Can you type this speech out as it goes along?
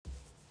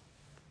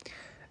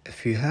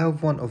If you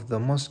have one of the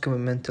most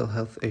common mental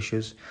health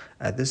issues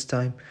at this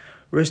time,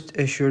 rest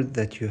assured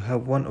that you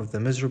have one of the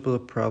miserable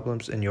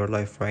problems in your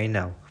life right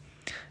now.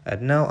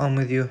 And now I'm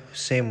with you,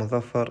 Hussein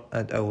Muzaffar,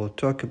 and I will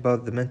talk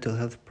about the mental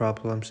health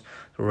problems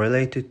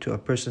related to a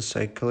person's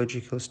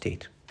psychological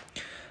state.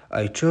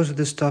 I chose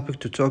this topic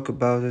to talk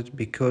about it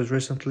because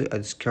recently I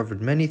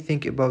discovered many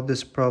things about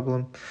this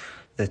problem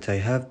that I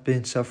have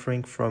been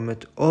suffering from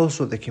it.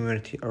 Also, the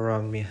community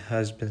around me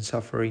has been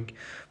suffering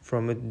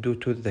from it due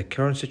to the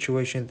current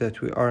situation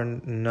that we are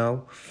in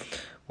now,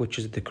 which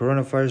is the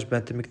coronavirus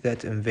pandemic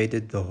that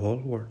invaded the whole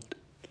world.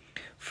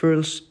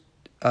 First,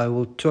 I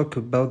will talk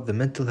about the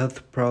mental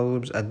health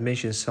problems and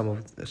mention some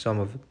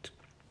of it.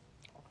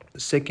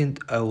 Second,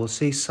 I will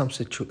say some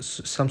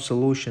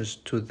solutions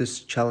to this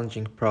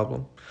challenging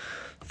problem.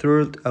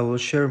 Third, I will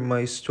share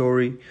my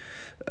story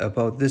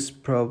about this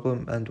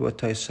problem and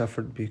what I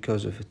suffered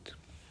because of it.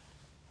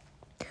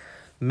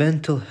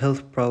 Mental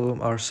health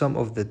problems are some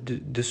of the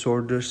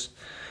disorders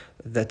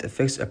that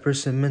affects a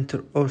person's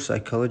mental or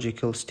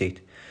psychological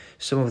state.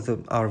 Some of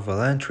them are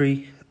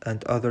voluntary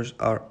and others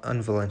are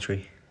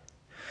involuntary.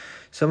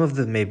 Some of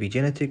them may be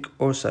genetic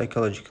or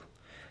psychological,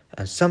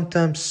 and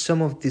sometimes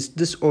some of these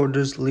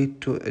disorders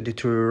lead to a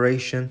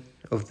deterioration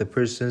of the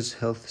person's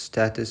health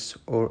status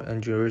or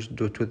injuries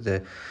due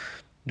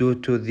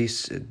to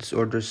these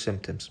disorder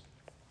symptoms.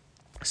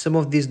 Some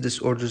of these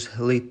disorders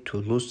lead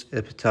to lost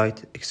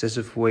appetite,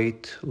 excessive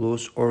weight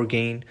loss or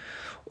gain,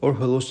 or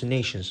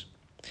hallucinations.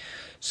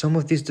 Some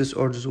of these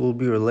disorders will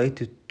be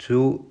related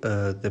to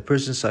the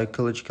person's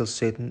psychological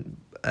state,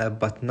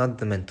 but not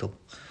the mental.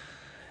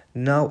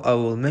 Now I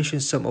will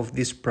mention some of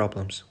these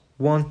problems.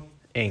 1.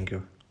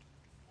 Anger.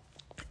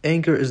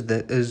 Anger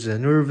is a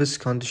nervous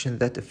condition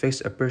that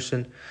affects a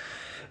person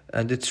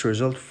and its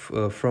result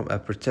from a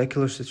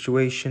particular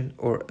situation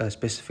or a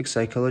specific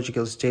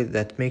psychological state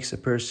that makes a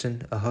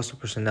person a hostile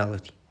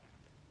personality.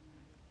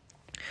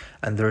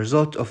 And the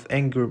result of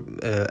anger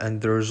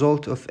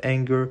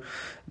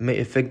may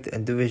affect the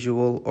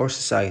individual or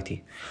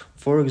society.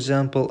 For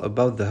example,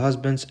 about the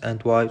husbands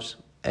and wives,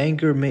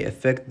 anger may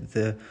affect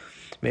the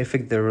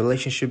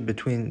relationship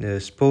between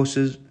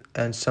spouses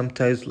and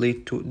sometimes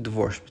lead to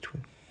divorce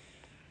between.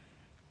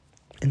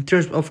 In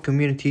terms of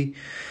community,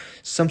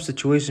 some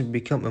situations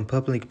become in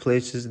public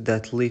places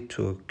that lead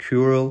to a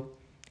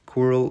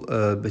quarrel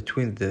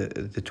between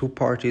the two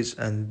parties,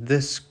 and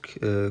this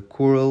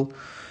quarrel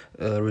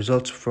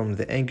results from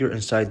the anger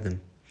inside them.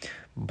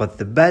 But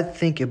the bad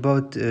thing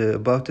about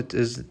it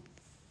is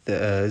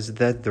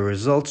that the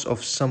results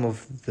of some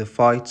of the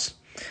fights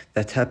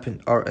that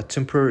happen are a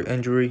temporary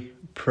injury,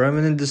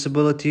 permanent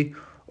disability,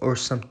 or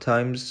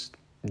sometimes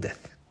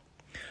death.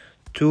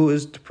 2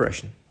 is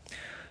depression.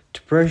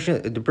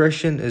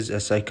 Depression is a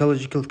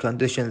psychological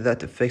condition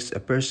that affects a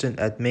person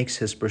and makes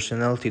his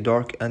personality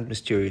dark and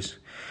mysterious.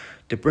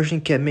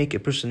 Depression can make a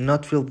person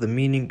not feel the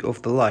meaning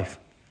of the life,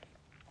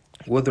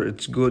 whether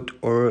it's good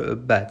or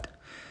bad,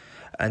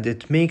 and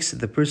it makes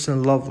the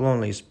person love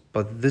loneliness.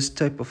 But this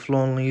type of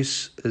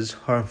loneliness is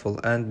harmful,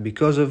 and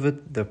because of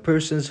it, the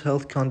person's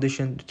health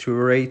condition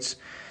deteriorates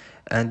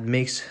and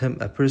makes him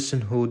a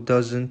person who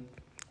doesn't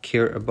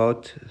care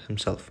about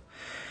himself.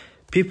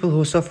 People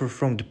who suffer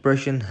from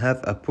depression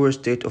have a poor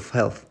state of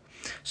health.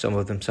 Some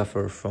of them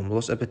suffer from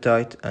lost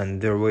appetite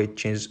and their weight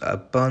changes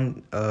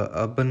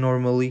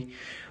abnormally,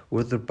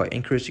 whether by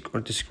increasing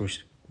or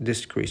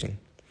decreasing,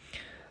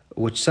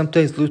 which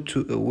sometimes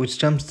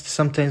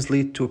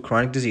lead to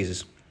chronic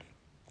diseases.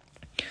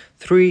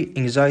 3.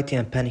 Anxiety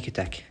and panic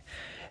attack.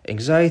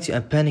 Anxiety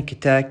and panic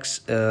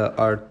attacks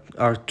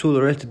are two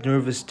related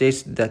nervous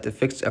states that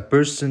affects a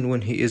person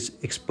when he is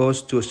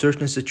exposed to a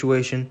certain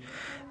situation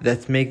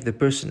that make the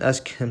person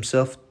ask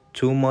himself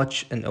too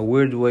much in a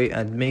weird way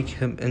and make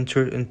him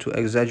enter into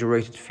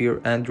exaggerated fear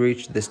and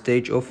reach the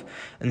stage of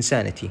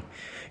insanity.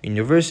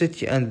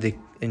 University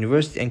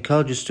and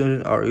college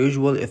students are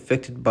usually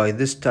affected by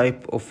this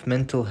type of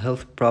mental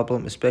health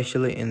problem,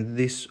 especially in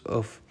this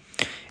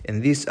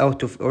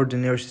out of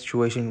ordinary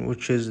situation,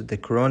 which is the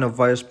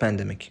coronavirus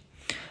pandemic.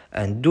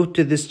 And due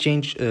to this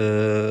change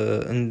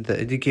in the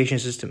education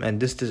system and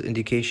distance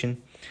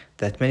education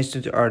that many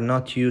students are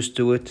not used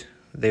to it,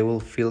 they will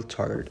feel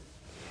tired.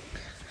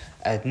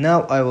 And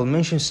now I will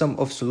mention some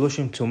of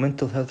solutions to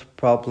mental health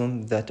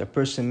problem that a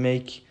person may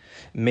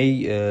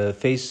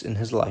face in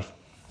his life.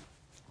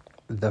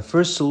 The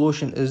first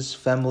solution is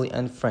family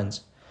and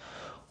friends.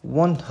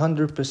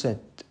 100%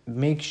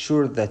 make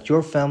sure that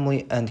your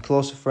family and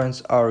close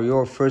friends are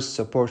your first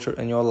supporter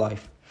in your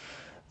life.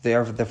 They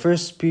are the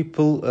first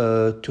people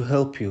to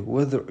help you,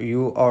 whether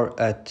you are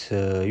at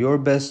your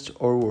best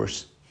or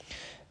worse.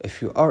 If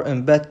you are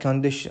in bad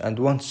condition and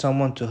want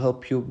someone to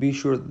help you, be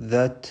sure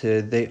that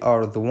they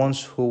are the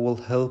ones who will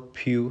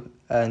help you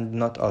and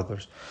not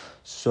others.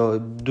 So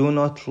do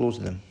not lose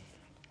them.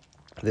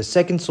 The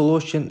second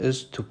solution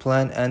is to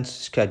plan and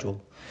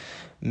schedule.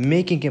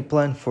 Making a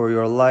plan for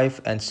your life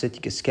and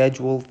setting a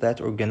schedule that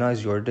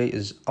organizes your day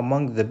is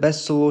among the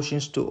best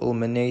solutions to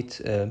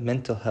eliminate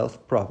mental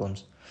health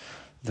problems.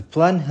 The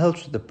plan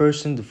helps the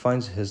person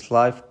define his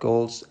life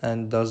goals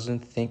and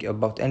doesn't think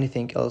about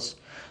anything else.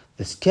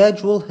 The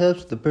schedule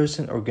helps the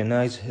person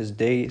organize his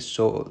day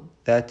so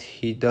that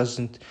he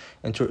doesn't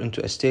enter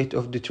into a state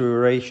of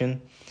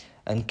deterioration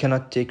and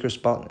cannot take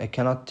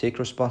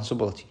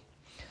responsibility.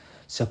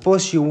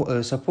 Suppose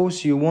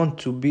you want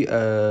to be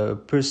a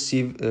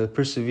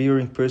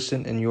persevering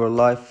person in your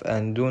life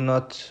and do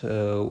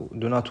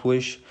not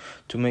wish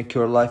to make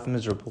your life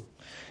miserable.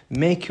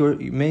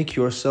 Make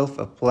yourself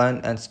a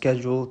plan and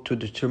schedule to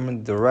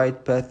determine the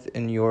right path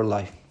in your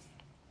life.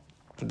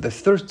 The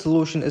third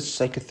solution is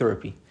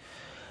psychotherapy.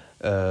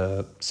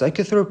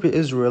 Psychotherapy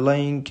is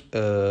relying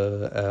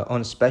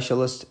on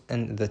specialists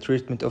in the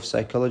treatment of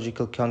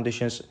psychological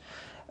conditions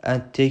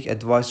and take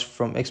advice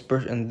from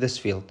experts in this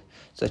field,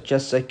 such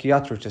as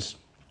psychiatrists.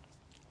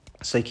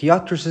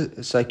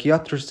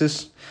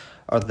 Psychiatrists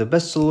are the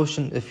best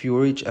solution if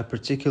you reach a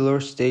particular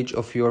stage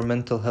of your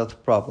mental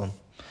health problem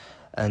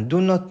and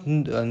do not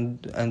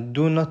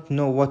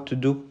know what to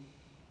do.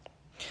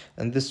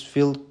 In this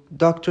field,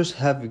 doctors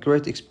have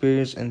great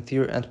experience in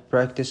theory and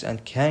practice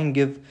and can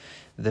give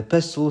the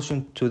best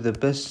solution to the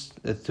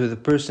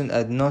person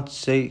and not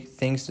say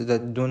things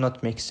that do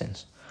not make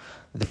sense.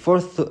 The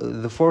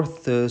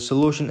fourth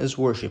solution is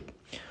worship.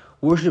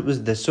 Worship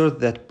is the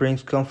sort that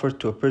brings comfort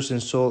to a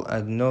person's soul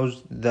and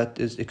knows that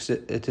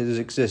it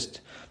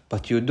exists,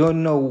 but you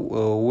don't know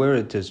where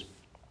it is.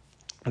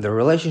 The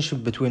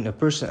relationship between a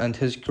person and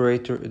his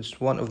creator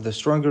is one of the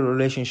stronger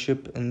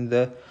relationships in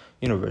the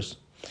universe,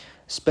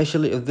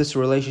 especially if this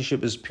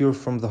relationship is pure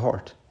from the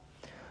heart.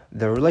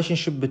 The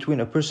relationship between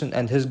a person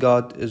and his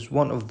God is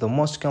one of the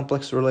most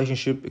complex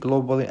relationships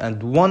globally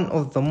and one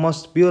of the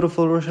most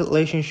beautiful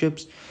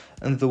relationships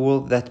in the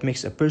world that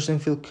makes a person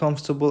feel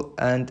comfortable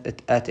and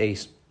at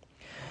ease.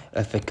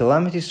 If a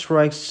calamity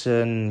strikes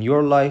in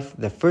your life,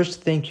 the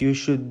first thing you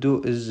should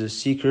do is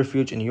seek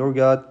refuge in your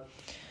God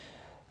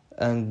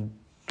and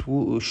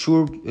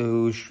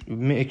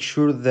make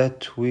sure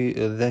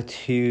that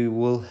He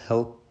will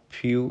help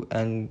you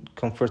and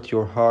comfort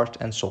your heart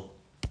and soul.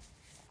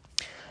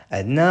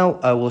 And now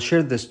I will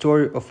share the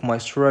story of my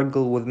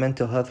struggle with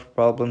mental health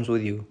problems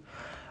with you.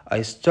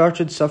 I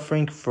started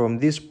suffering from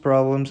these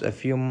problems a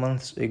few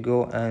months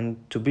ago, and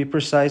to be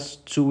precise,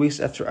 2 weeks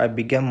after I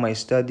began my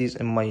studies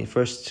in my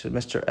first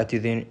semester at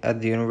the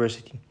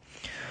university.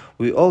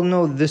 We all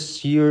know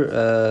this year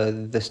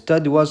the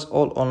study was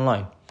all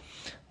online,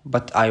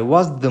 but I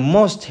was the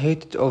most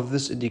hated of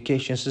this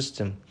education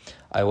system.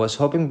 I was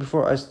hoping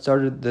before I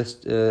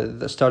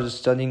started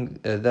studying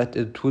that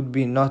it would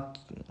be not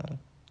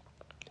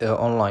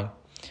online.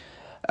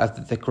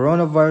 After the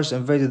coronavirus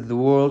invaded the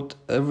world,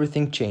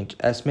 everything changed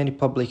as many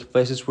public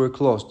places were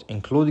closed,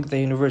 including the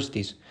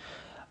universities.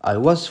 I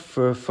was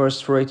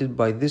frustrated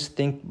by this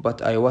thing,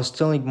 but I was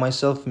telling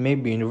myself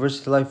maybe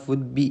university life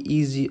would be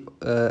easy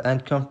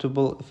and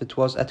comfortable if it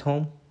was at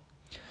home.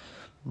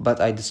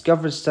 But I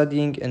discovered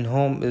studying in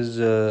home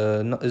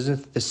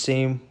isn't the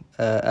same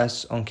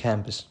as on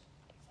campus.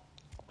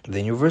 The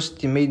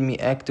university made me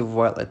active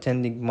while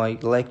attending. My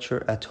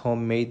lecture at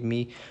home made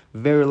me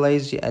very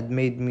lazy and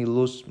made me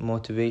lose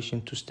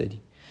motivation to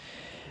study.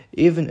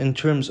 Even in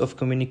terms of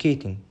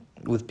communicating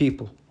with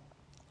people,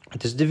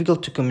 it is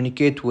difficult to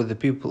communicate with the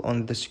people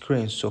on the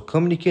screen, so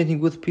communicating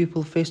with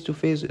people face to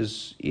face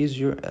is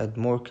easier and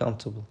more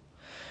comfortable.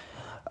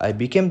 I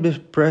became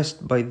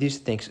depressed by these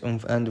things,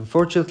 and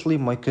unfortunately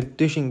my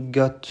condition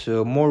got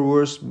more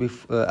worse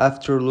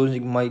after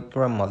losing my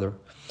grandmother.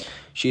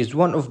 She is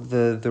one of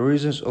the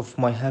reasons of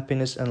my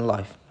happiness in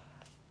life.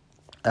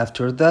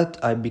 After that,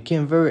 I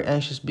became very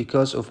anxious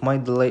because of my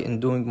delay in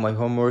doing my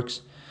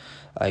homeworks.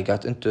 I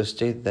got into a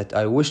state that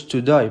I wished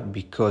to die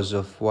because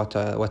of what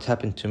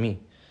happened to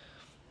me.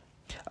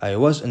 I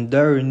was in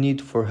dire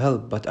need for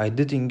help, but I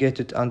didn't get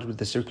it under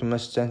the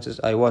circumstances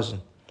I was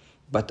in.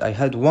 But I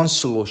had one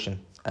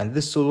solution, and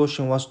this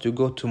solution was to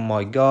go to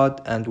my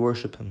God and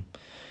worship Him.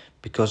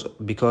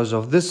 Because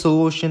of this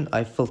solution,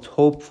 I felt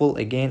hopeful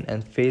again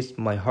and faced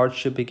my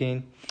hardship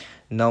again.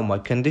 Now my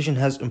condition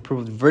has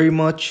improved very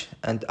much,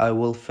 and I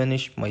will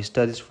finish my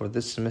studies for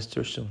this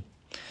semester soon.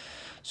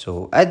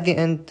 So at the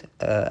end,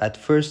 at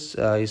first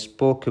I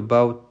spoke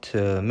about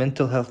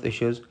mental health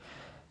issues.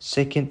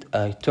 Second,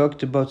 I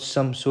talked about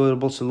some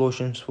suitable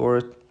solutions for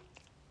it.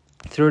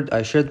 Third,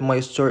 I shared my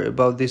story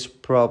about these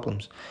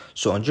problems.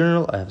 So in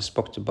general, I have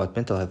spoken about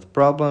mental health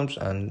problems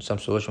and some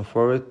solution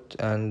for it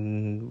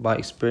and my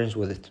experience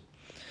with it.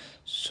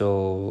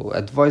 So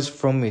advice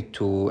from me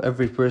to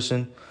every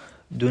person: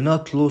 do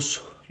not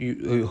lose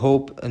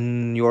hope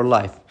in your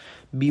life.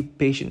 Be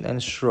patient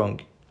and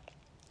strong,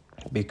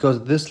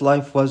 because this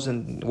life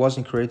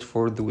wasn't created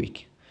for the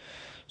weak.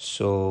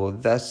 So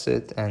that's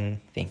it, and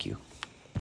thank you.